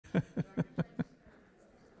I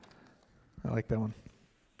like that one.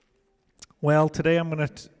 Well, today I'm going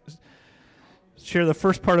to share the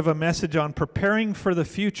first part of a message on preparing for the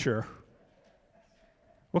future.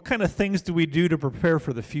 What kind of things do we do to prepare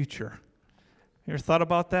for the future? You ever thought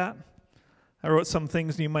about that? I wrote some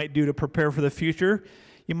things you might do to prepare for the future.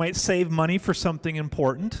 You might save money for something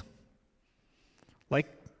important, like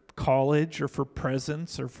college or for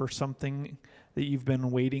presents or for something that you've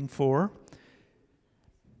been waiting for.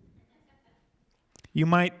 You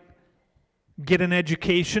might get an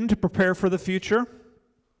education to prepare for the future,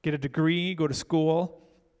 get a degree, go to school.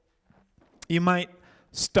 You might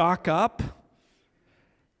stock up.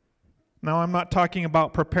 Now, I'm not talking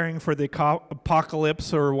about preparing for the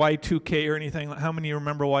apocalypse or Y2K or anything. How many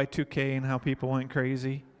remember Y2K and how people went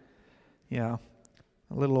crazy? Yeah,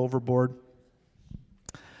 a little overboard.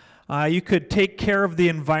 You could take care of the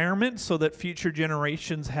environment so that future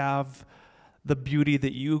generations have the beauty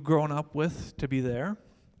that you've grown up with to be there.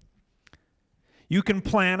 You can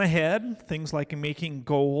plan ahead, things like making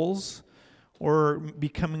goals or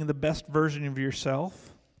becoming the best version of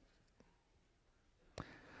yourself.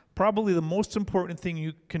 Probably the most important thing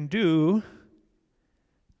you can do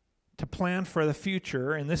to plan for the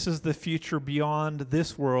future, and this is the future beyond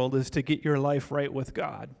this world, is to get your life right with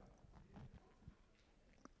God.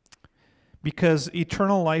 Because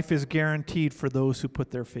eternal life is guaranteed for those who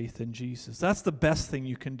put their faith in Jesus. That's the best thing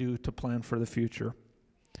you can do to plan for the future.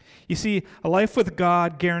 You see, a life with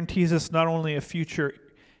God guarantees us not only a future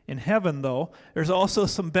in heaven, though, there's also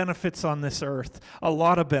some benefits on this earth, a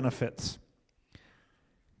lot of benefits.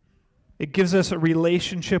 It gives us a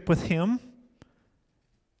relationship with Him.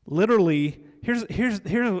 Literally,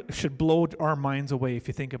 here should blow our minds away if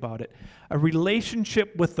you think about it. A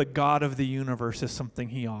relationship with the God of the universe is something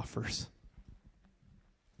He offers.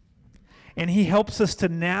 And He helps us to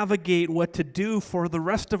navigate what to do for the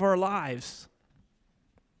rest of our lives.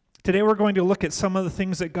 Today we're going to look at some of the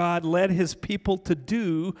things that God led His people to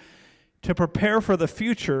do to prepare for the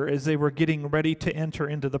future as they were getting ready to enter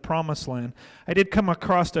into the promised land. I did come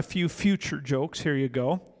across a few future jokes. Here you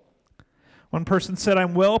go. One person said,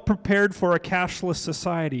 "I'm well prepared for a cashless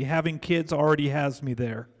society. Having kids already has me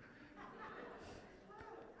there."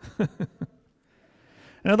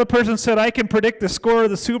 Another person said, "I can predict the score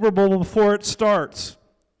of the Super Bowl before it starts.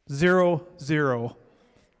 0-0.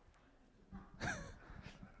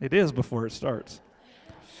 It is before it starts.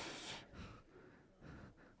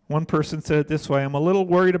 One person said it this way, "I'm a little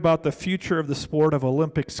worried about the future of the sport of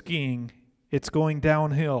Olympic skiing. It's going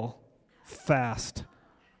downhill fast."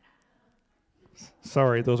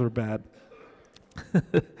 Sorry, those were bad.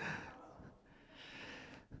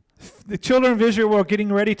 The children of Israel were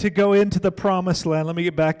getting ready to go into the promised land. Let me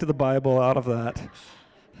get back to the Bible out of that.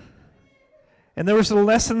 And there were some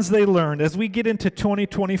lessons they learned. As we get into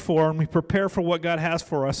 2024 and we prepare for what God has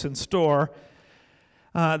for us in store,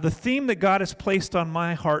 the theme that God has placed on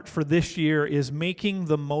my heart for this year is making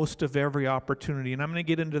the most of every opportunity. And I'm going to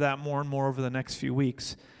get into that more and more over the next few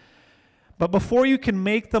weeks. But before you can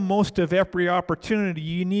make the most of every opportunity,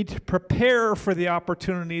 you need to prepare for the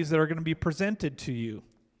opportunities that are going to be presented to you.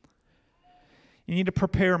 You need to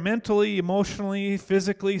prepare mentally, emotionally,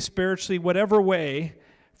 physically, spiritually, whatever way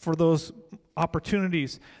for those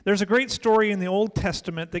opportunities. There's a great story in the Old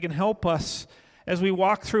Testament that can help us as we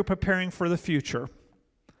walk through preparing for the future.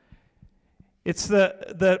 It's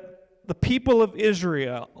the people of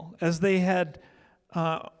Israel as they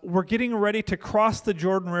were getting ready to cross the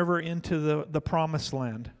Jordan River into the promised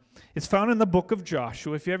land. It's found in the book of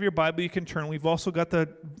Joshua. If you have your Bible, you can turn. We've also got the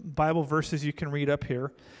Bible verses you can read up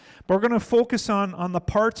here. But we're going to focus on the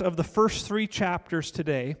parts of the first 3 chapters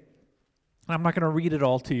today. I'm not going to read it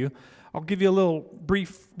all to you. I'll give you a little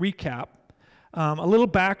brief recap. A little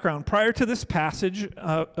background. Prior to this passage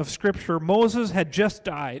of Scripture, Moses had just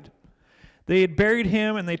died. They had buried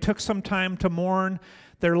him, and they took some time to mourn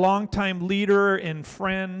their longtime leader and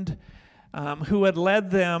friend who had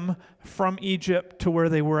led them from Egypt to where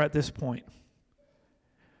they were at this point.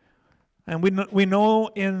 And we know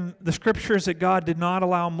in the Scriptures that God did not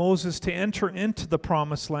allow Moses to enter into the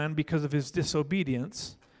promised land because of his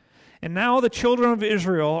disobedience. And now the children of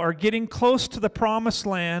Israel are getting close to the promised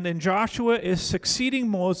land, and Joshua is succeeding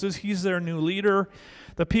Moses. He's their new leader.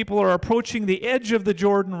 The people are approaching the edge of the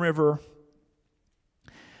Jordan River.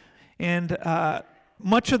 And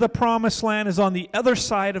much of the promised land is on the other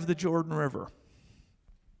side of the Jordan River.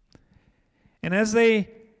 And as they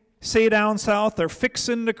say down south, they're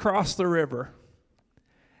fixing to cross the river.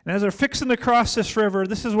 And as they're fixing to cross this river,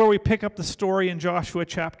 this is where we pick up the story in Joshua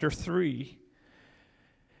chapter 3.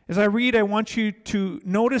 As I read, I want you to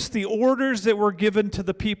notice the orders that were given to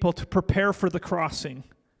the people to prepare for the crossing.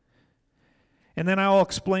 And then I'll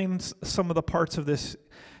explain some of the parts of this.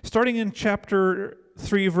 Starting in chapter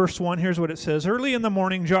 3, verse 1, here's what it says. Early in the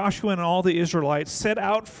morning, Joshua and all the Israelites set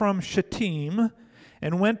out from Shittim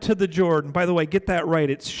and went to the Jordan. By the way, get that right.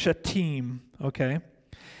 It's Shittim, okay?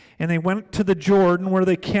 And they went to the Jordan where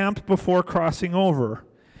they camped before crossing over.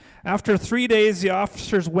 After 3 days, the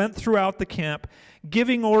officers went throughout the camp,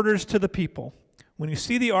 giving orders to the people. When you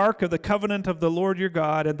see the ark of the covenant of the Lord your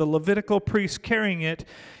God and the Levitical priests carrying it,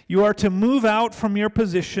 you are to move out from your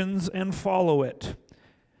positions and follow it.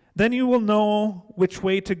 Then you will know which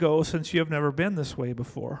way to go, since you have never been this way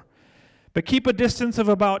before. But keep a distance of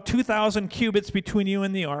about 2,000 cubits between you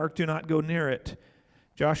and the ark. Do not go near it.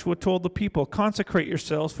 Joshua told the people, consecrate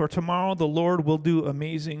yourselves, for tomorrow the Lord will do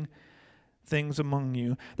amazing things among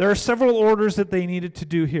you. There are several orders that they needed to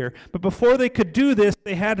do here. But before they could do this,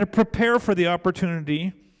 they had to prepare for the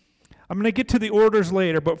opportunity. I'm going to get to the orders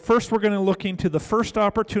later, but first we're going to look into the first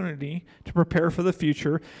opportunity to prepare for the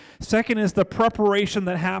future. Second is the preparation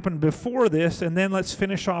that happened before this, and then let's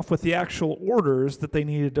finish off with the actual orders that they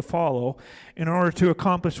needed to follow in order to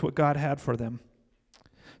accomplish what God had for them.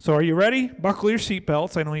 So are you ready? Buckle your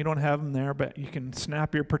seatbelts. I know you don't have them there, but you can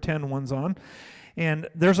snap your pretend ones on. And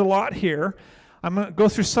there's a lot here. I'm going to go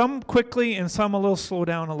through some quickly and some a little slow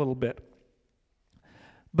down a little bit.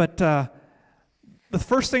 But the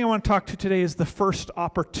first thing I want to talk to today is the first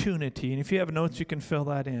opportunity. And if you have notes, you can fill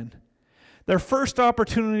that in. Their first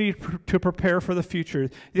opportunity to prepare for the future.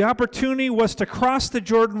 The opportunity was to cross the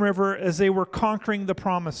Jordan River as they were conquering the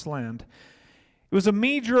Promised Land. It was a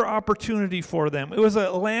major opportunity for them. It was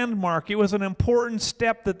a landmark. It was an important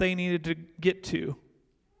step that they needed to get to.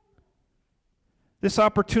 This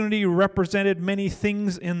opportunity represented many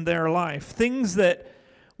things in their life, things that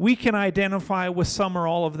we can identify with some or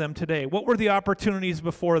all of them today. What were the opportunities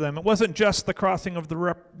before them? It wasn't just the crossing of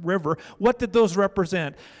the river. What did those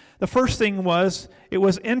represent? The first thing was, it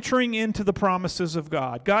was entering into the promises of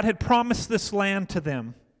God. God had promised this land to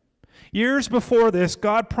them. Years before this,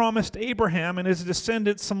 God promised Abraham and his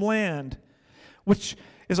descendants some land, which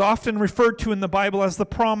is often referred to in the Bible as the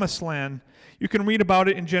Promised Land. You can read about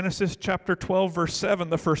it in Genesis chapter 12, verse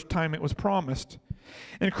 7, the first time it was promised.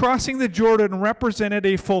 And crossing the Jordan represented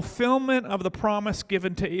a fulfillment of the promise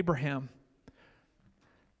given to Abraham.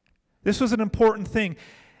 This was an important thing.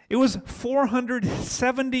 It was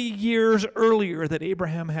 470 years earlier that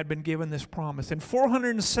Abraham had been given this promise. And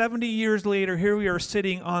 470 years later, here we are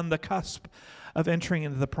sitting on the cusp of entering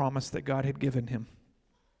into the promise that God had given him.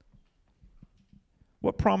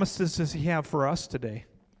 What promises does he have for us today?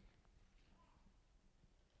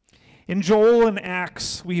 In Joel and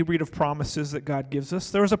Acts, we read of promises that God gives us.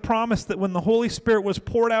 There was a promise that when the Holy Spirit was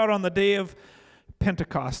poured out on the day of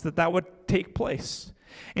Pentecost, that would take place.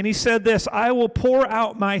 And he said this, I will pour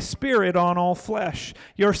out my Spirit on all flesh.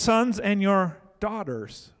 Your sons and your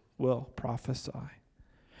daughters will prophesy.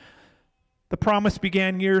 The promise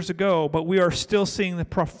began years ago, but we are still seeing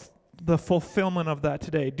the fulfillment of that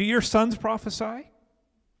today. Do your sons prophesy?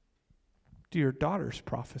 Do your daughters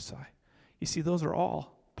prophesy? You see, those are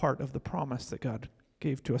all part of the promise that God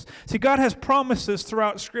gave to us. See, God has promises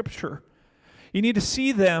throughout Scripture. You need to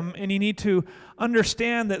see them, and you need to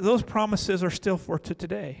understand that those promises are still for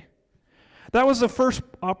today. That was the first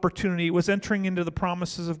opportunity, was entering into the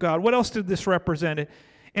promises of God. What else did this represent?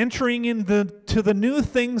 Entering into the new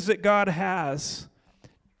things that God has.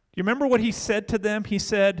 You remember what he said to them? He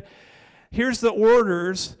said, here's the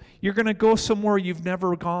orders. You're going to go somewhere you've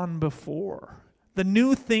never gone before. The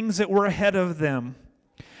new things that were ahead of them.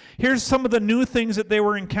 Here's some of the new things that they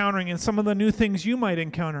were encountering and some of the new things you might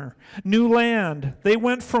encounter. New land. They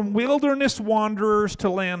went from wilderness wanderers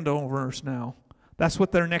to landowners now. That's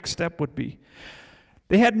what their next step would be.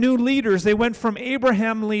 They had new leaders. They went from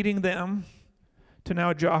Abraham leading them to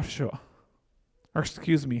now Joshua. Or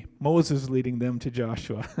excuse me, Moses leading them to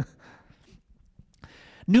Joshua.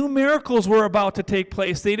 New miracles were about to take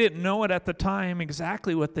place. They didn't know it at the time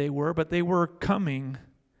exactly what they were, but they were coming.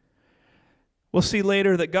 We'll see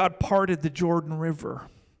later that God parted the Jordan River.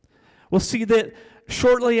 We'll see that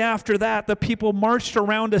shortly after that, the people marched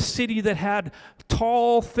around a city that had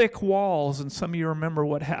tall, thick walls. And some of you remember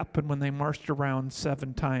what happened when they marched around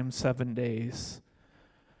 7 times, 7 days.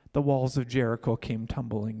 The walls of Jericho came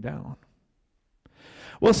tumbling down.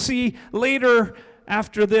 We'll see later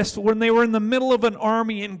after this, when they were in the middle of an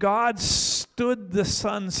army and God stood the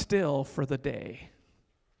sun still for the day.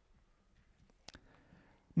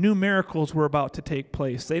 New miracles were about to take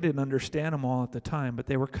place. They didn't understand them all at the time, but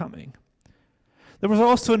they were coming. There was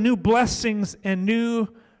also new blessings and new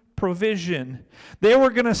provision. They were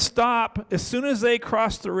going to stop, as soon as they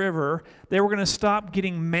crossed the river, they were going to stop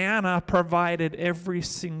getting manna provided every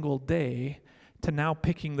single day to now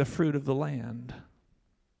picking the fruit of the land.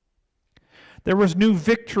 There was new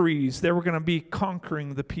victories. They were going to be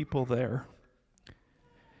conquering the people there.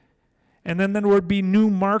 And then there would be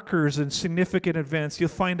new markers and significant events. You'll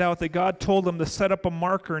find out that God told them to set up a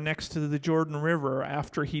marker next to the Jordan River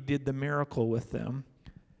after he did the miracle with them.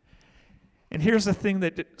 And here's the thing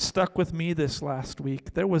that stuck with me this last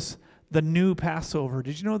week. There was the new Passover.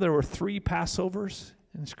 Did you know there were 3 Passovers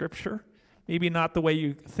in Scripture? Maybe not the way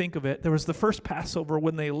you think of it. There was the first Passover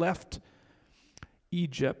when they left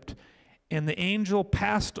Egypt, and the angel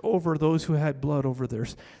passed over those who had blood over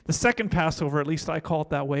theirs. The second Passover, at least I call it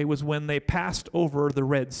that way, was when they passed over the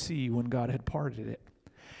Red Sea when God had parted it.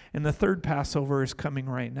 And the third Passover is coming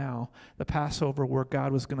right now, the Passover where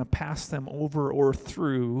God was going to pass them over or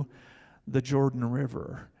through the Jordan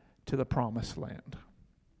River to the Promised Land.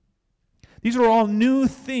 These are all new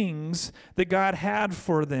things that God had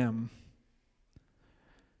for them.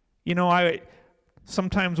 You know, I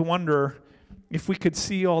sometimes wonder if we could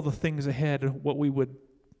see all the things ahead,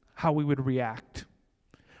 how we would react.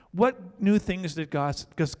 What new things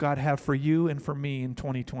does God have for you and for me in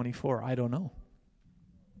 2024? I don't know.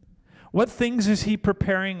 What things is he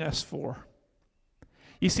preparing us for?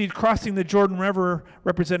 You see, crossing the Jordan River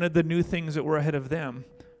represented the new things that were ahead of them.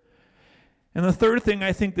 And the third thing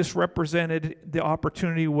I think this represented, the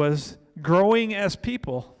opportunity, was growing as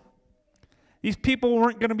people. These people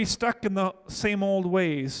weren't going to be stuck in the same old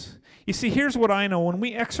ways. You see, here's what I know. When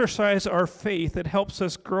we exercise our faith, it helps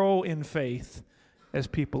us grow in faith as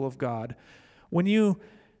people of God. When you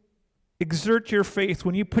exert your faith,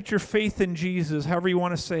 when you put your faith in Jesus, however you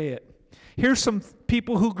want to say it. Here's some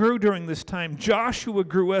people who grew during this time. Joshua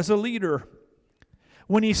grew as a leader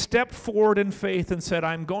when he stepped forward in faith and said,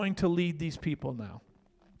 I'm going to lead these people now.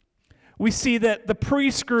 We see that the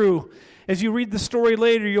priests grew. As you read the story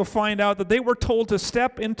later, you'll find out that they were told to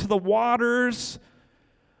step into the waters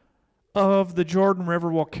of the Jordan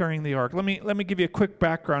River while carrying the ark. Let me give you a quick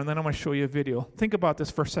background, and then I'm going to show you a video. Think about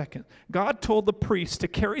this for a second. God told the priests to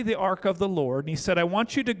carry the ark of the Lord, and he said, I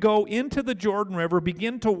want you to go into the Jordan River,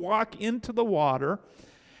 begin to walk into the water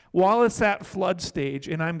while it's at flood stage,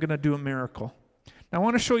 and I'm going to do a miracle. Now, I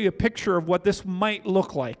want to show you a picture of what this might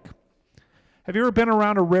look like. Have you ever been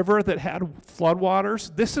around a river that had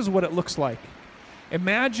floodwaters? This is what it looks like.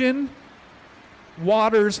 Imagine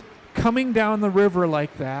waters coming down the river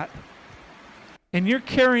like that, and you're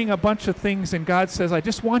carrying a bunch of things, and God says, I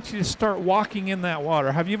just want you to start walking in that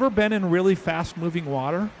water. Have you ever been in really fast-moving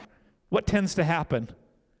water? What tends to happen?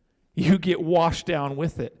 You get washed down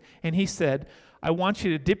with it. And he said, I want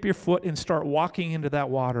you to dip your foot and start walking into that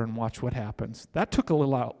water and watch what happens. That took a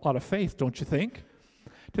lot of faith, don't you think?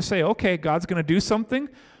 To say, okay, God's going to do something.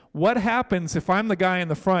 What happens if I'm the guy in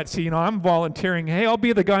the front? See, I'm volunteering. Hey, I'll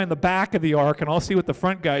be the guy in the back of the ark, and I'll see what the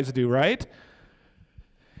front guys do, right?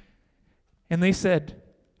 And they said,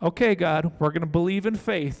 okay, God, we're going to believe in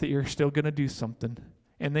faith that you're still going to do something.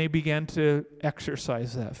 And they began to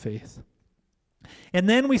exercise that faith. And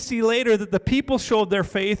then we see later that the people showed their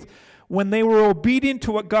faith when they were obedient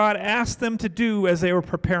to what God asked them to do as they were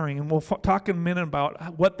preparing. And we'll talk in a minute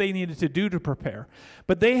about what they needed to do to prepare.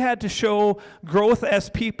 But they had to show growth as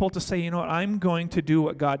people to say, you know what, I'm going to do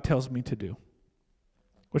what God tells me to do.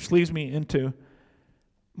 Which leads me into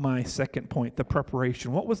my second point, the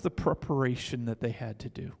preparation. What was the preparation that they had to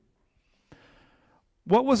do?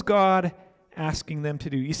 What was God asking them to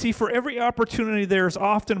do? You see, for every opportunity, there's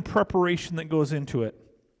often preparation that goes into it.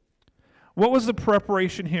 What was the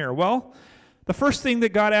preparation here? Well, the first thing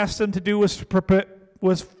that God asked them to do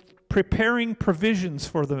was preparing provisions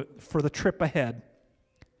for the trip ahead.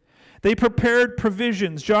 They prepared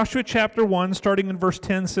provisions. Joshua chapter 1, starting in verse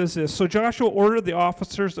 10, says this. So Joshua ordered the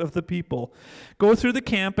officers of the people, go through the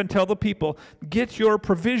camp and tell the people, get your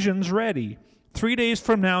provisions ready. 3 days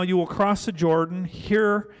from now you will cross the Jordan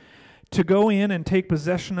here to go in and take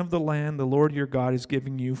possession of the land the Lord your God is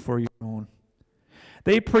giving you for your own.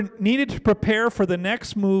 They needed to prepare for the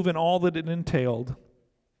next move and all that it entailed.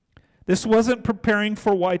 This wasn't preparing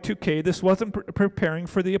for Y2K. This wasn't preparing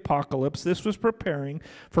for the apocalypse. This was preparing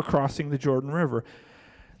for crossing the Jordan River.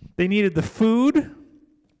 They needed the food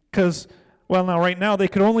because, right now they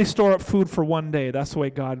could only store up food for 1 day. That's the way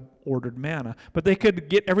God ordered manna. But they could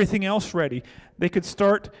get everything else ready. They could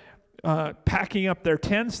start packing up their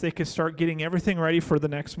tents. They could start getting everything ready for the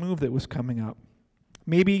next move that was coming up.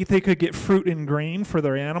 Maybe they could get fruit and grain for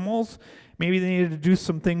their animals. Maybe they needed to do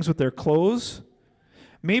some things with their clothes.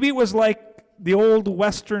 Maybe it was like the old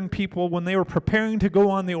Western people when they were preparing to go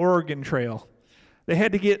on the Oregon Trail. They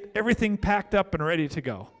had to get everything packed up and ready to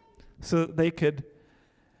go so that they could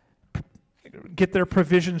get their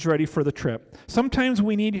provisions ready for the trip. Sometimes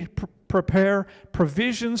we need to prepare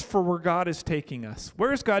provisions for where God is taking us.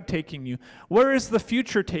 Where is God taking you? Where is the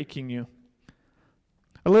future taking you?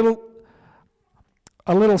 A little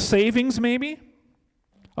savings maybe?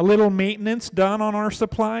 A little maintenance done on our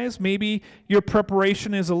supplies? Maybe your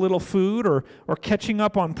preparation is a little food or catching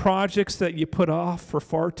up on projects that you put off for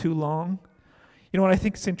far too long. You know what I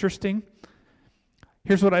think is interesting?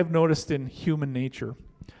 Here's what I've noticed in human nature.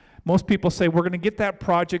 Most people say, we're going to get that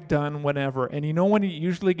project done whenever. And you know when it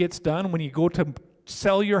usually gets done? When you go to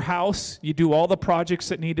sell your house, you do all the projects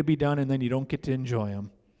that need to be done, and then you don't get to enjoy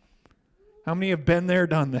them. How many have been there,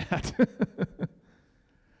 done that?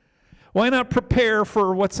 Why not prepare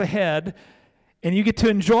for what's ahead, and you get to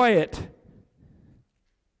enjoy it?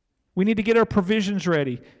 We need to get our provisions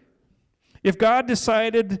ready. If God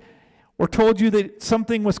decided or told you that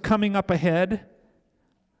something was coming up ahead,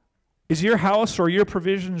 is your house or your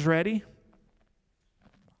provisions ready?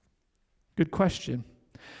 Good question.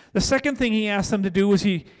 The second thing he asked them to do was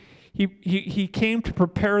he came to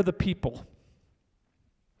prepare the people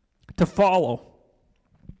to follow.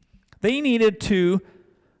 They needed to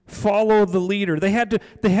follow the leader. They had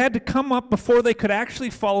to come up before they could actually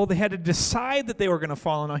follow. They had to decide that they were going to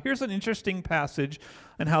follow. Now here's an interesting passage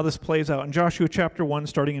on how this plays out in Joshua chapter 1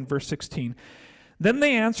 starting in verse 16. Then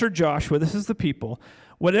they answered Joshua, this is the people,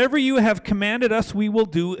 whatever you have commanded us we will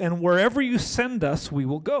do, and wherever you send us we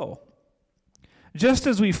will go. Just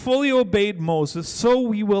as we fully obeyed Moses, so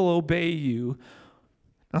we will obey you.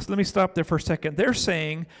 Now, so let me stop there for a second. They're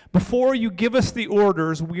saying, before you give us the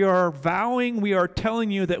orders, we are vowing, we are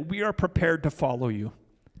telling you that we are prepared to follow you.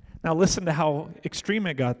 Now, listen to how extreme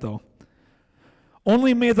it got, though.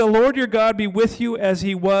 Only may the Lord your God be with you as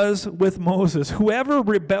he was with Moses. Whoever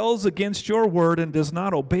rebels against your word and does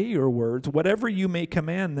not obey your words, whatever you may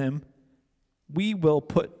command them, we will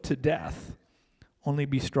put to death. Only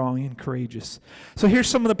be strong and courageous. So here's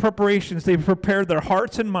some of the preparations. They prepared their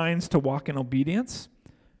hearts and minds to walk in obedience.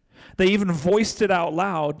 They even voiced it out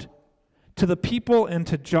loud to the people and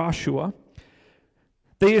to Joshua.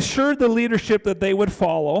 They assured the leadership that they would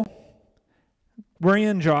follow. We're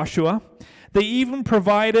in Joshua. They even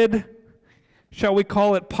provided, shall we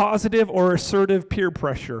call it, positive or assertive peer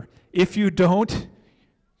pressure. If you don't,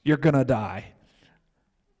 you're going to die.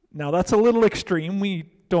 Now, that's a little extreme.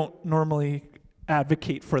 We don't normally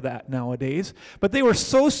advocate for that nowadays. But they were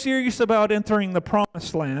so serious about entering the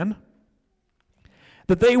promised land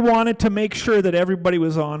that they wanted to make sure that everybody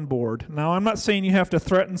was on board. Now, I'm not saying you have to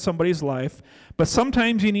threaten somebody's life, but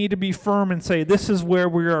sometimes you need to be firm and say, this is where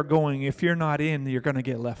we are going. If you're not in, you're going to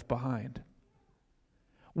get left behind.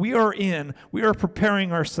 We are in. We are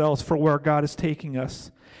preparing ourselves for where God is taking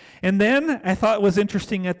us. And then, I thought it was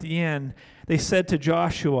interesting at the end, they said to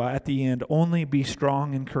Joshua at the end, only be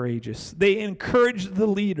strong and courageous. They encouraged the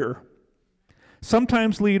leader.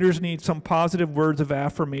 Sometimes leaders need some positive words of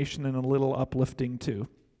affirmation and a little uplifting too.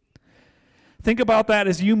 Think about that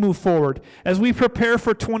as you move forward. As we prepare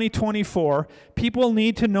for 2024, people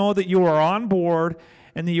need to know that you are on board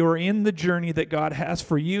and that you are in the journey that God has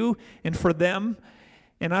for you and for them.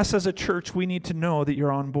 And us as a church, we need to know that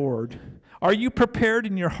you're on board. Are you prepared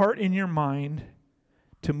in your heart and your mind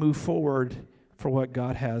to move forward for what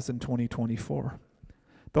God has in 2024?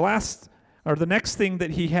 The next thing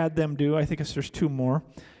that he had them do, I think there's two more,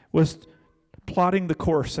 was plotting the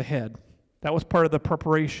course ahead. That was part of the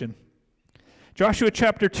preparation. Joshua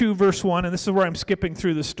chapter 2, verse 1, and this is where I'm skipping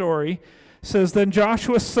through the story, says, Then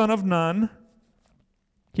Joshua, son of Nun,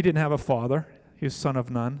 he didn't have a father, he was son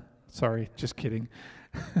of Nun. Sorry, just kidding.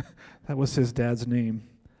 That was his dad's name.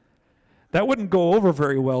 That wouldn't go over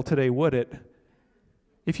very well today, would it?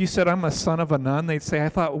 If you said, I'm a son of a nun, they'd say, I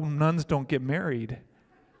thought nuns don't get married.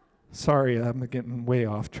 Sorry, I'm getting way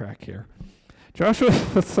off track here. Joshua,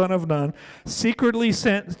 the son of Nun, secretly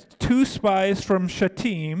sent 2 spies from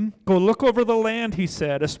Shittim. Go look over the land, he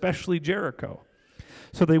said, especially Jericho.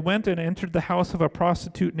 So they went and entered the house of a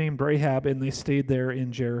prostitute named Rahab, and they stayed there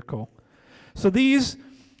in Jericho. So these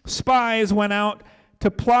spies went out to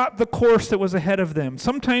plot the course that was ahead of them.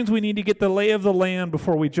 Sometimes we need to get the lay of the land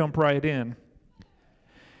before we jump right in.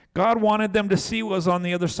 God wanted them to see what was on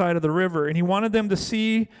the other side of the river, and he wanted them to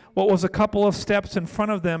see what was a couple of steps in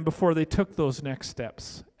front of them before they took those next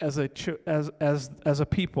steps as a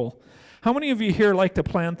people. How many of you here like to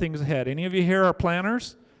plan things ahead? Any of you here are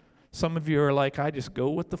planners? Some of you are like, I just go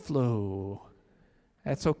with the flow.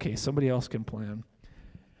 That's okay. Somebody else can plan.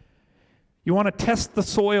 You want to test the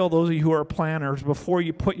soil, those of you who are planners, before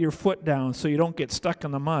you put your foot down so you don't get stuck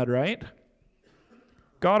in the mud, right?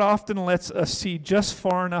 God often lets us see just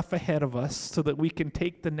far enough ahead of us so that we can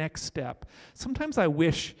take the next step. Sometimes I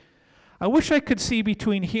wish I wish I could see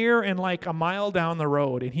between here and like a mile down the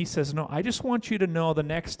road. And he says, no, I just want you to know the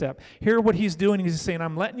next step. Here what he's doing, he's saying,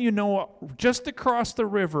 I'm letting you know just across the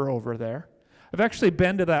river over there. I've actually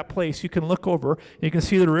been to that place. You can look over, and you can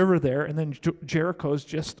see the river there, and then Jericho's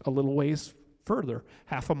just a little ways further,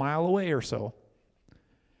 half a mile away or so.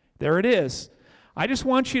 There it is. I just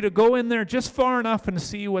want you to go in there just far enough and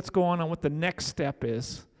see what's going on, what the next step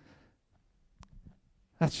is.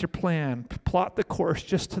 That's your plan. Plot the course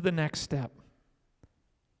just to the next step.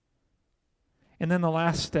 And then the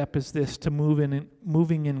last step is this, to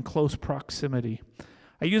moving in close proximity.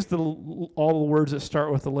 I use all the words that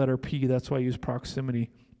start with the letter P. That's why I use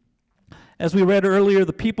proximity. As we read earlier,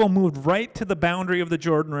 the people moved right to the boundary of the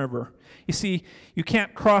Jordan River. You see, you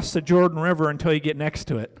can't cross the Jordan River until you get next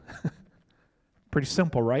to it. Pretty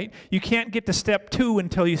simple, right? You can't get to step 2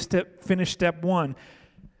 until you finish step 1.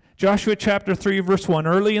 Joshua chapter 3, verse 1,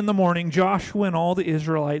 early in the morning, Joshua and all the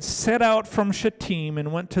Israelites set out from Shittim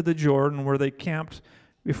and went to the Jordan, where they camped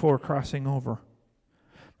before crossing over.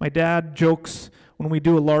 My dad jokes when we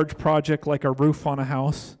do a large project like a roof on a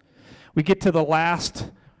house, we get to the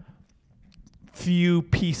last few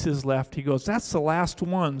pieces left. He goes, that's the last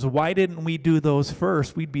ones. Why didn't we do those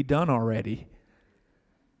first? We'd be done already.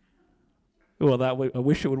 Well, I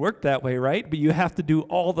wish it would work that way, right? But you have to do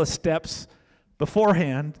all the steps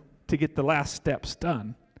beforehand to get the last steps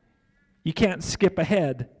done. You can't skip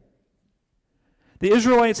ahead. The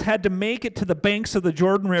Israelites had to make it to the banks of the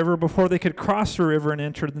Jordan River before they could cross the river and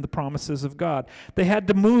enter the promises of God. They had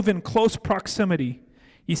to move in close proximity.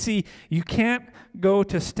 You see, you can't go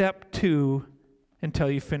to step 2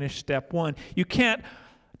 until you finish step 1. You can't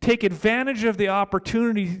take advantage of the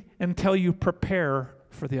opportunity until you prepare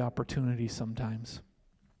for the opportunity sometimes.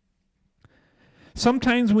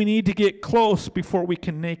 Sometimes we need to get close before we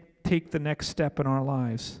can take the next step in our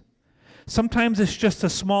lives. Sometimes it's just a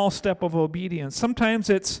small step of obedience. Sometimes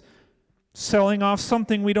it's selling off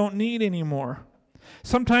something we don't need anymore.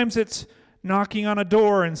 Sometimes it's knocking on a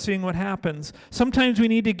door and seeing what happens. Sometimes we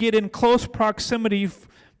need to get in close proximity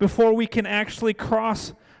before we can actually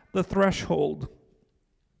cross the threshold.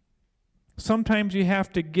 Sometimes you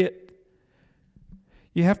have to get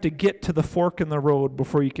to the fork in the road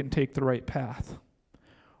before you can take the right path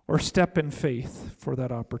or step in faith for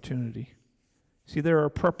that opportunity. See, there are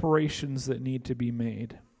preparations that need to be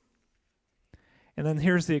made. And then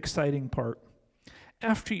here's the exciting part.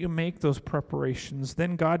 After you make those preparations,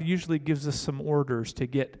 then God usually gives us some orders to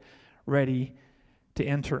get ready to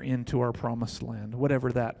enter into our promised land,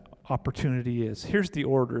 whatever that opportunity is. Here's the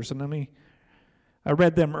orders, and I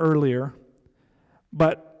read them earlier,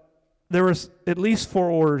 but there was at least 4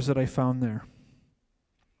 orders that I found there.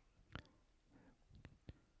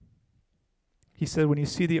 He said, when you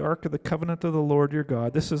see the ark of the covenant of the Lord your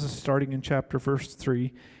God, this is starting in chapter verse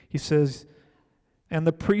 3, he says, and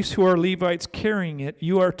the priests who are Levites carrying it,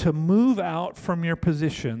 you are to move out from your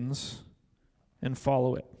positions and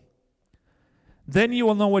follow it. Then you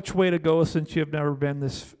will know which way to go, since you have never been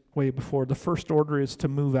this way before. The first order is to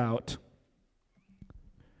move out.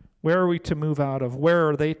 Where are we to move out of? Where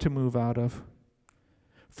are they to move out of?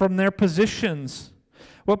 From their positions.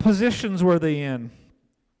 What positions were they in?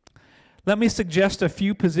 Let me suggest a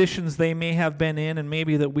few positions they may have been in and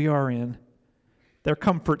maybe that we are in. Their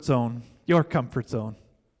comfort zone, your comfort zone.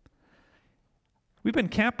 We've been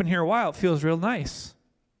camping here a while. It feels real nice.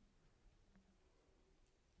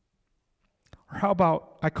 Or how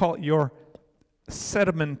about, I call it your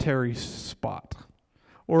sedimentary spot,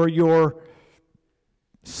 or your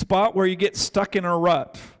spot where you get stuck in a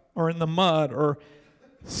rut or in the mud or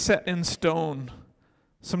set in stone.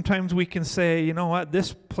 Sometimes we can say, you know what,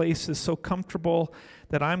 this place is so comfortable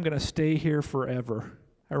that I'm going to stay here forever.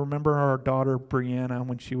 I remember our daughter Brianna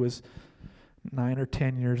when she was 9 or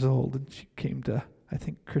 10 years old, and she came to, I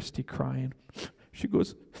think, Christy crying. She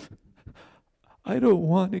goes, I don't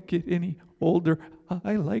want to get any older.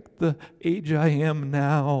 I like the age I am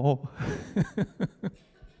now.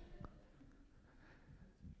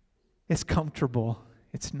 It's comfortable.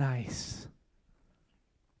 It's nice.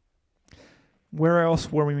 Where else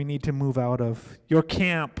were we need to move out of? Your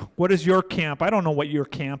camp. What is your camp? I don't know what your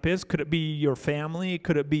camp is. Could it be your family?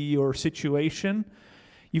 Could it be your situation?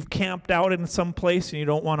 You've camped out in some place and you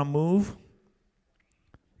don't want to move?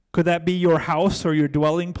 Could that be your house or your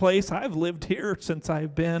dwelling place? I've lived here since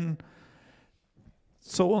I've been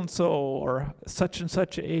so-and-so or such and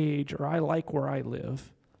such age, or I like where I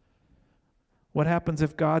live. What happens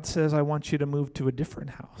if God says, I want you to move to a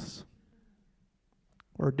different house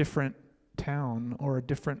or a different town or a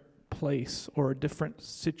different place or a different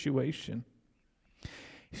situation?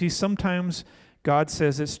 See, sometimes God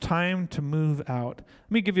says it's time to move out.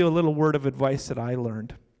 Let me give you a little word of advice that I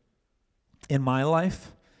learned in my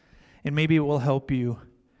life, and maybe it will help you.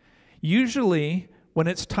 Usually, when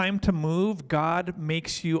it's time to move, God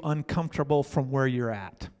makes you uncomfortable from where you're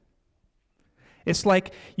at. It's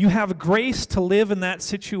like you have grace to live in that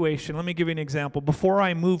situation. Let me give you an example. Before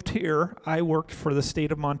I moved here, I worked for the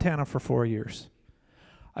state of Montana for 4 years.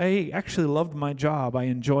 I actually loved my job. I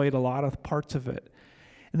enjoyed a lot of parts of it.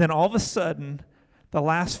 And then all of a sudden, the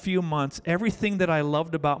last few months, everything that I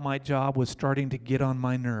loved about my job was starting to get on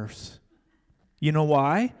my nerves. You know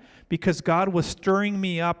why? Because God was stirring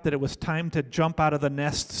me up that it was time to jump out of the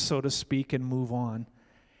nest, so to speak, and move on.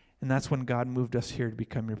 And that's when God moved us here to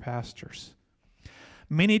become your pastors.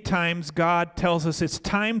 Many times God tells us it's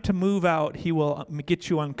time to move out. He will get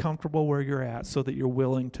you uncomfortable where you're at so that you're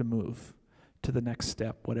willing to move to the next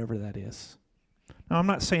step, whatever that is. Now, I'm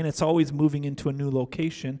not saying it's always moving into a new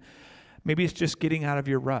location. Maybe it's just getting out of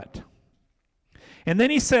your rut. And then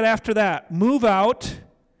he said after that, move out.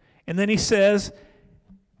 And then he says,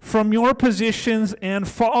 from your positions and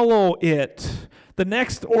follow it. The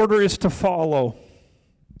next order is to follow.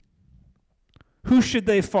 Who should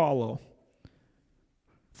they follow?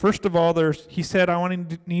 First of all, he said,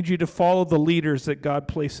 need you to follow the leaders that God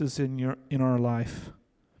places in our life.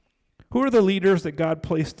 Who are the leaders that God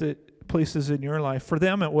places in your life? For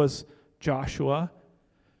them, it was Joshua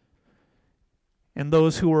and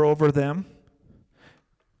those who were over them.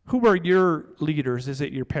 Who are your leaders? Is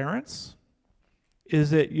it your parents?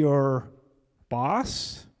 Is it your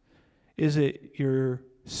boss? Is it your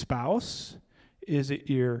spouse? Is it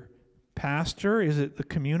your pastor? Is it the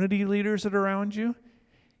community leaders that are around you?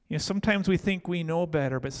 You know, sometimes we think we know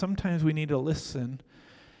better, but sometimes we need to listen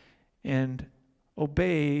and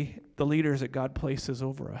obey the leaders that God places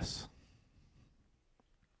over us.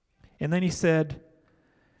 And then he said,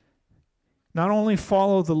 not only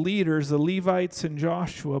follow the leaders, the Levites and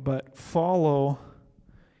Joshua, but follow,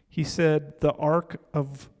 he said, the ark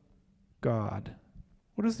of God.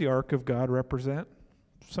 What does the ark of God represent?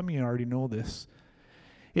 Some of you already know this.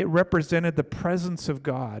 It represented the presence of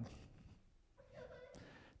God.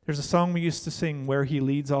 There's a song we used to sing, where he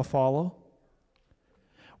leads, I'll follow.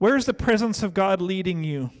 Where's the presence of God leading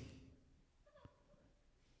you?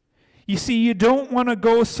 You see, you don't want to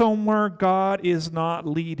go somewhere God is not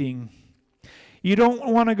leading. You don't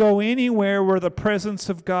want to go anywhere where the presence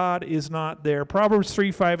of God is not there. Proverbs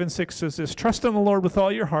 3, 5, and 6 says this, trust in the Lord with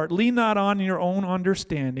all your heart. Lean not on your own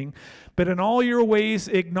understanding, but in all your ways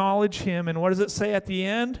acknowledge him. And what does it say at the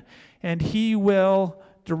end? And he will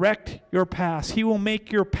direct your paths. He will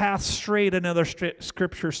make your path straight, another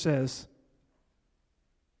scripture says.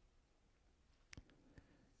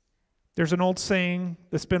 There's an old saying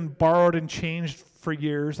that's been borrowed and changed for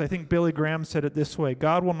years. I think Billy Graham said it this way,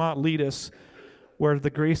 God will not lead us where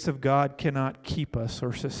the grace of God cannot keep us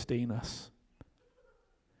or sustain us.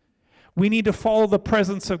 We need to follow the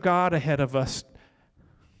presence of God ahead of us,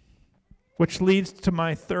 which leads to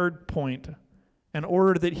my third point, an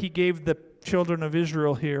order that he gave the children of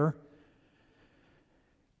Israel here.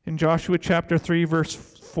 In Joshua chapter 3, verse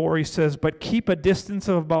 4, he says, but keep a distance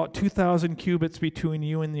of about 2,000 cubits between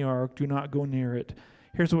you and the ark. Do not go near it.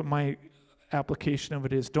 Here's what my application of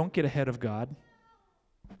it is. Don't get ahead of God.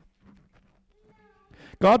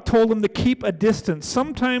 God told him to keep a distance.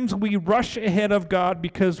 Sometimes we rush ahead of God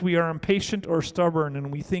because we are impatient or stubborn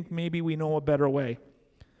and we think maybe we know a better way.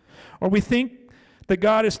 Or we think that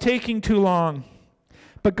God is taking too long.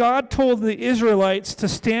 But God told the Israelites to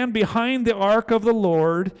stand behind the ark of the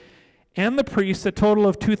Lord and the priests, a total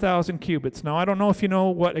of 2,000 cubits. Now, I don't know if you know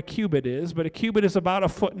what a cubit is, but a cubit is about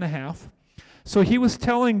 1.5 feet. So he was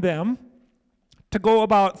telling them to go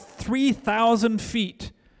about 3,000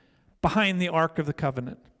 feet behind the Ark of the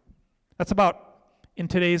Covenant. That's about, in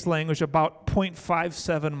today's language, about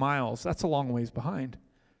 0.57 miles. That's a long ways behind.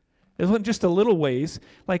 It wasn't just a little ways.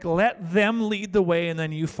 Like, let them lead the way and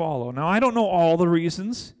then you follow. Now, I don't know all the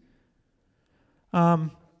reasons.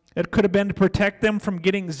 It could have been to protect them from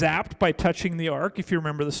getting zapped by touching the ark, if you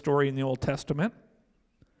remember the story in the Old Testament.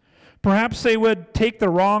 Perhaps they would take the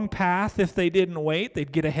wrong path if they didn't wait.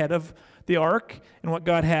 They'd get ahead of the ark and what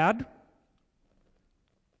God had.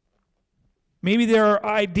 Maybe their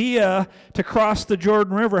idea to cross the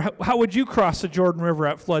Jordan River, how would you cross the Jordan River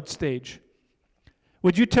at flood stage?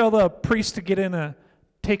 Would you tell the priest to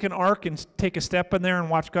take an ark and take a step in there and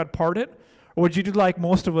watch God part it? Or would you do like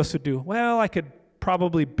most of us would do? Well, I could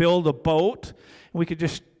probably build a boat and we could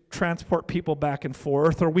just transport people back and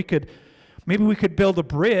forth. Or maybe we could build a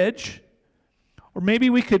bridge. Or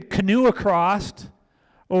maybe we could canoe across.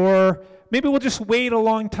 Or maybe we'll just wait a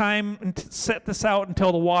long time and set this out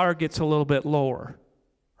until the water gets a little bit lower,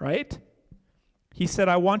 right? He said,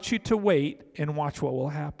 I want you to wait and watch what will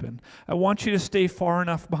happen. I want you to stay far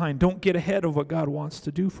enough behind. Don't get ahead of what God wants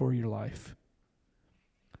to do for your life.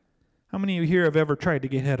 How many of you here have ever tried to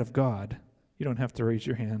get ahead of God? You don't have to raise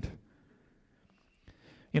your hand.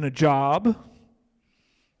 In a job,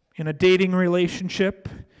 in a dating relationship,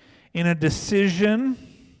 in a decision.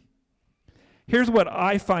 Here's what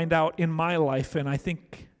I find out in my life, and I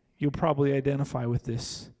think you'll probably identify with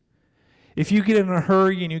this. If you get in a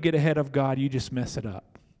hurry and you get ahead of God, you just mess it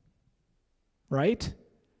up. Right?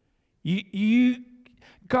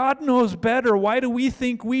 God knows better. Why do we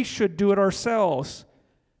think we should do it ourselves?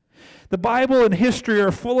 The Bible and history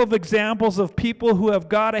are full of examples of people who have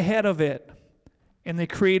got ahead of it, and they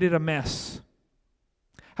created a mess.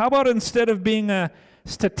 How about instead of being a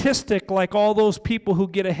statistic like all those people who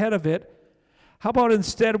get ahead of it, how about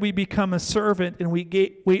instead we become a servant and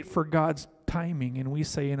we wait for God's timing, and we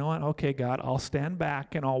say, you know what, okay, God, I'll stand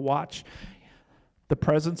back and I'll watch the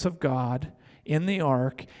presence of God in the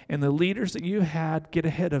ark and the leaders that you had get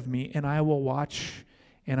ahead of me, and I will watch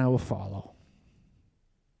and I will follow.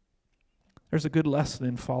 There's a good lesson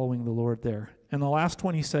in following the Lord there. And the last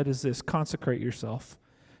one he said is this: consecrate yourself.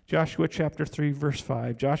 Joshua chapter 3, verse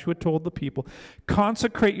 5. Joshua told the people,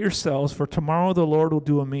 consecrate yourselves, for tomorrow the Lord will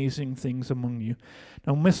do amazing things among you.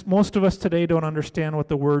 Now, most of us today don't understand what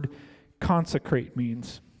the word consecrate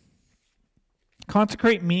means.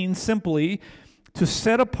 Consecrate means simply to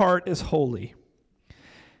set apart as holy.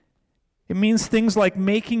 It means things like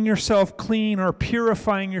making yourself clean or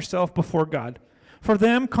purifying yourself before God. For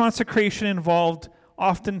them, consecration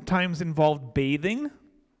oftentimes involved bathing.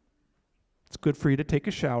 It's good for you to take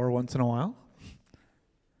a shower once in a while.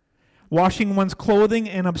 Washing one's clothing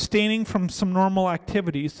and abstaining from some normal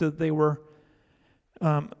activities so that they were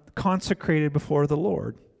consecrated before the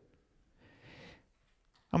Lord.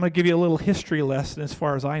 I'm going to give you a little history lesson as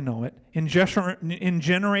far as I know it. In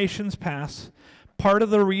generations past, part of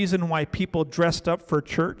the reason why people dressed up for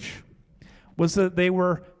church was that they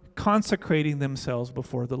were consecrating themselves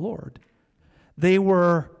before the Lord. They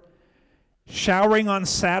were showering on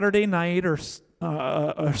Saturday night or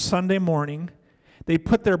Sunday morning. They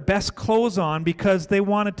put their best clothes on because they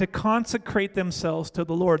wanted to consecrate themselves to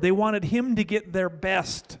the Lord. They wanted Him to get their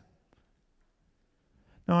best.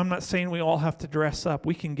 Now, I'm not saying we all have to dress up.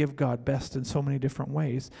 We can give God best in so many different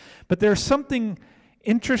ways. But there's something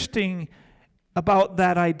interesting about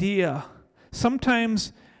that idea.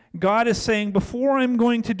 Sometimes God is saying, before I'm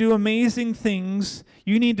going to do amazing things,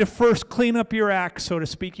 you need to first clean up your act, so to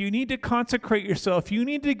speak. You need to consecrate yourself. You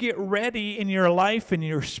need to get ready in your life and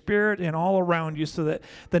your spirit and all around you so that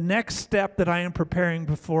the next step that I am preparing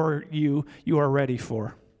before you, you are ready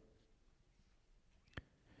for.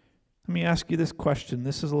 Let me ask you this question.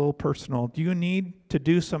 This is a little personal. Do you need to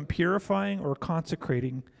do some purifying or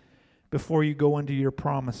consecrating before you go into your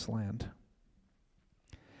promised land?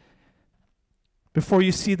 Before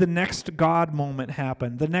you see the next God moment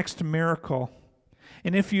happen, the next miracle?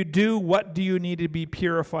 And if you do, what do you need to be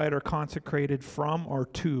purified or consecrated from or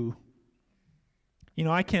to? You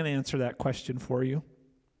know, I can't answer that question for you.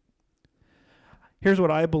 Here's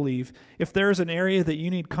what I believe. If there's an area that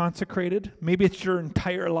you need consecrated, maybe it's your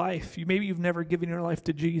entire life. Maybe you've never given your life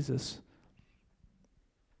to Jesus.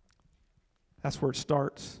 That's where it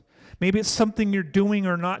starts. Maybe it's something you're doing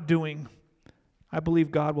or not doing. I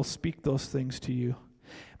believe God will speak those things to you.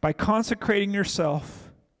 By consecrating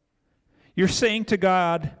yourself, you're saying to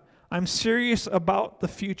God, I'm serious about the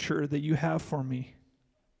future that you have for me.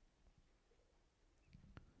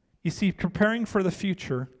 You see, preparing for the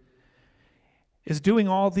future is doing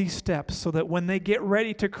all these steps so that when they get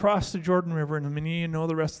ready to cross the Jordan River, and many of you know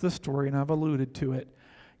the rest of the story, and I've alluded to it,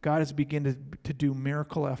 God is beginning to do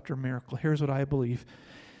miracle after miracle. Here's what I believe.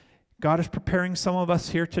 God is preparing some of us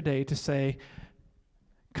here today to say,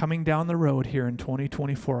 coming down the road here in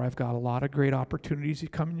 2024, I've got a lot of great opportunities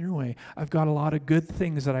coming your way. I've got a lot of good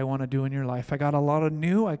things that I want to do in your life. I got a lot of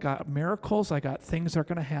new, I got miracles, I got things that are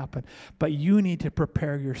going to happen. But you need to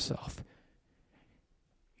prepare yourself.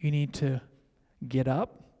 You need to get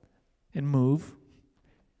up and move.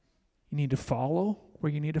 You need to follow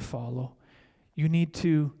where you need to follow. You need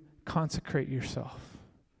to consecrate yourself.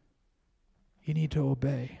 You need to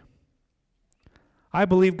obey. I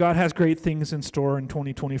believe God has great things in store in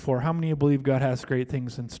 2024. How many of you believe God has great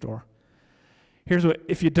things in store? Here's what,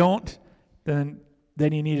 if you don't, then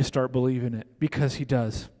you need to start believing it, because He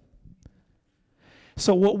does.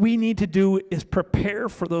 So what we need to do is prepare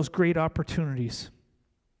for those great opportunities.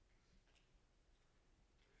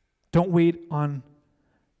 Don't wait on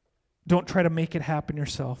Don't try to make it happen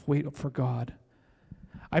yourself. Wait for God.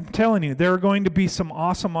 I'm telling you, there are going to be some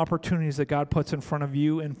awesome opportunities that God puts in front of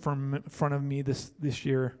you and in front of me this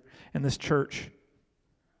year in this church.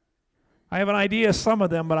 I have an idea of some of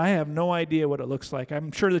them, but I have no idea what it looks like.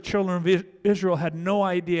 I'm sure the children of Israel had no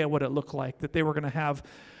idea what it looked like, that they were going to have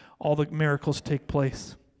all the miracles take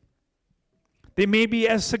place. They may be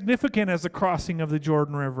as significant as the crossing of the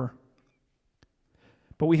Jordan River,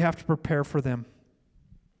 but we have to prepare for them.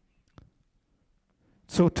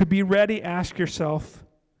 So to be ready, ask yourself,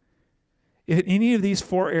 in any of these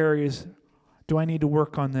 4 areas, do I need to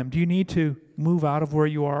work on them? Do you need to move out of where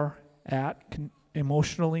you are at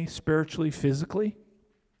emotionally, spiritually, physically?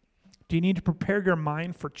 Do you need to prepare your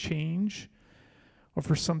mind for change or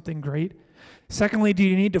for something great? Secondly, do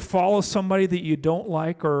you need to follow somebody that you don't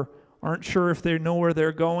like or aren't sure if they know where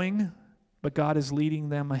they're going, but God is leading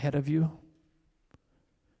them ahead of you?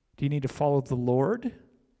 Do you need to follow the Lord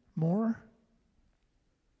more?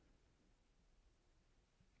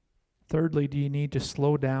 Thirdly, do you need to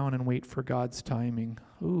slow down and wait for God's timing?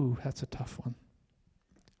 Ooh, that's a tough one.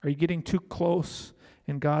 Are you getting too close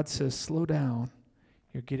and God says, slow down,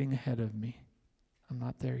 you're getting ahead of me. I'm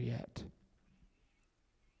not there yet.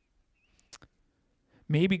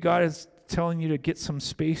 Maybe God is telling you to get some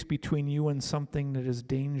space between you and something that is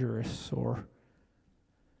dangerous, or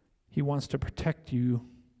He wants to protect you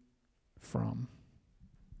from.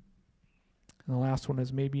 And the last one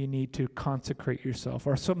is maybe you need to consecrate yourself.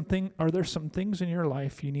 Are there some things in your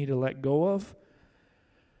life you need to let go of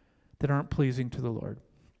that aren't pleasing to the Lord?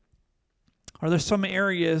 Are there some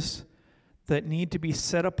areas that need to be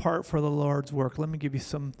set apart for the Lord's work? Let me give you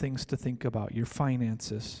some things to think about. Your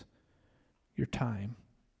finances, your time,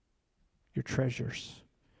 your treasures,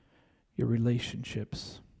 your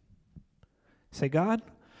relationships. Say, God,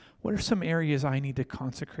 what are some areas I need to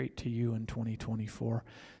consecrate to you in 2024,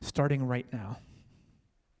 starting right now?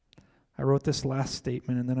 I wrote this last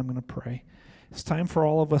statement, and then I'm going to pray. It's time for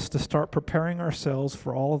all of us to start preparing ourselves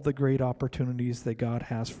for all of the great opportunities that God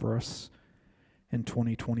has for us in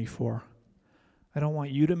 2024. I don't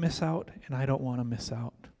want you to miss out, and I don't want to miss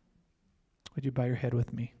out. Would you bow your head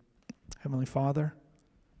with me? Heavenly Father,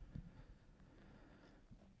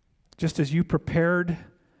 just as you prepared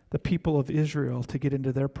the people of Israel to get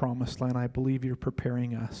into their promised land, I believe you're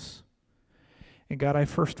preparing us. And God, I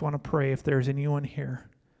first want to pray if there's anyone here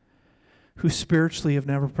who spiritually have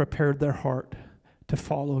never prepared their heart to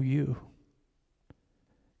follow you.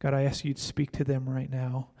 God, I ask you to speak to them right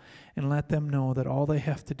now and let them know that all they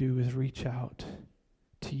have to do is reach out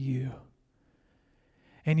to you.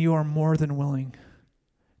 And you are more than willing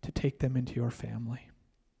to take them into your family.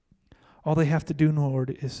 All they have to do,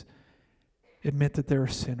 Lord, is admit that they're a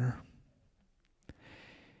sinner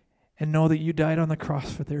and know that you died on the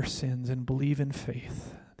cross for their sins, and believe in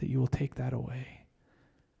faith that you will take that away.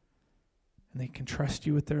 And they can trust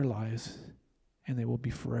you with their lives, and they will be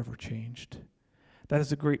forever changed. That is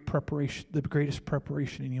the great preparation, the greatest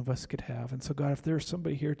preparation any of us could have. And so, God, if there's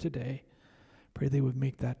somebody here today, pray they would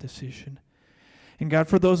make that decision. And God,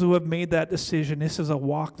 for those who have made that decision, this is a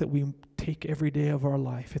walk that we take every day of our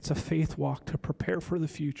life. It's a faith walk to prepare for the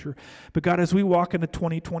future. But God, as we walk into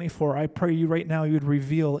 2024, I pray you right now you would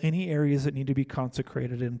reveal any areas that need to be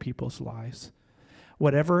consecrated in people's lives.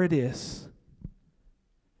 Whatever it is.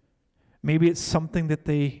 Maybe it's something that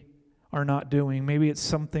they are not doing. Maybe it's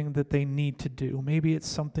something that they need to do. Maybe it's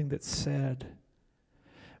something that's said.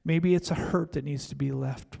 Maybe it's a hurt that needs to be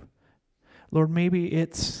left. Lord, maybe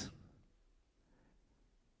it's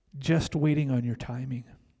just waiting on your timing.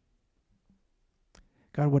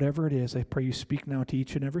 God, whatever it is, I pray you speak now to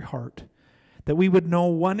each and every heart, that we would know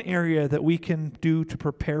one area that we can do to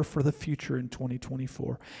prepare for the future in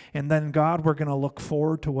 2024. And then, God, we're going to look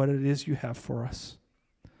forward to what it is you have for us.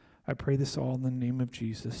 I pray this all in the name of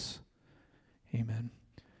Jesus. Amen.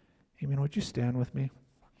 Amen. Would you stand with me?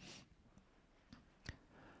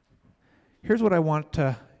 Here's what I want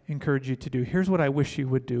to encourage you to do. Here's what I wish you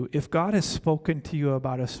would do. If God has spoken to you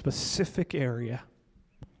about a specific area,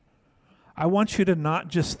 I want you to not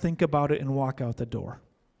just think about it and walk out the door.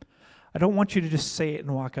 I don't want you to just say it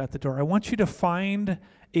and walk out the door. I want you to find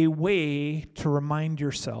a way to remind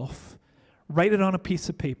yourself. Write it on a piece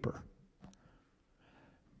of paper.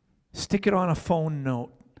 Stick it on a phone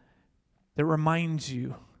note that reminds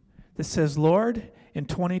you, that says, Lord, in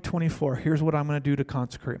 2024, here's what I'm going to do to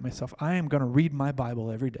consecrate myself. I am going to read my Bible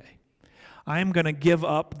every day. I am going to give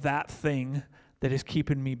up that thing that is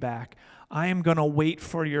keeping me back. I am going to wait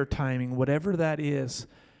for your timing, whatever that is.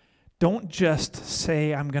 Don't just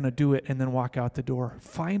say, I'm going to do it, and then walk out the door.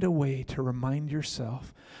 Find a way to remind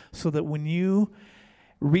yourself so that when you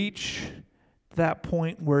reach that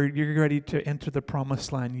point where you're ready to enter the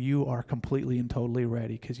promised land, you are completely and totally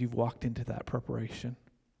ready because you've walked into that preparation.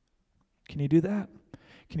 Can you do that?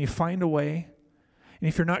 Can you find a way? And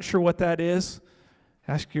if you're not sure what that is,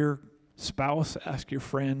 ask your spouse, ask your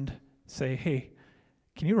friend, say, hey,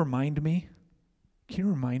 can you remind me? Can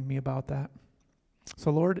you remind me about that?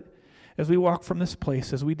 So, Lord, as we walk from this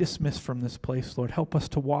place, as we dismiss from this place, Lord, help us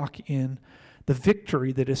to walk in the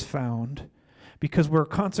victory that is found because we're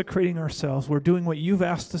consecrating ourselves. We're doing what you've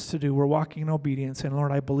asked us to do. We're walking in obedience. And,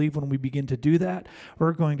 Lord, I believe when we begin to do that,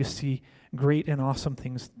 we're going to see great and awesome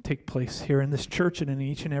things take place here in this church and in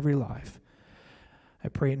each and every life. I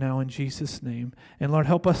pray now in Jesus' name. And, Lord,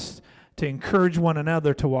 help us to encourage one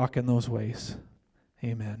another to walk in those ways.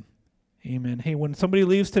 Amen. Amen. Hey, when somebody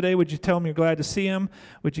leaves today, would you tell them you're glad to see them?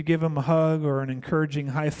 Would you give them a hug or an encouraging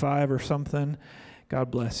high five or something?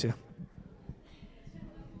 God bless you.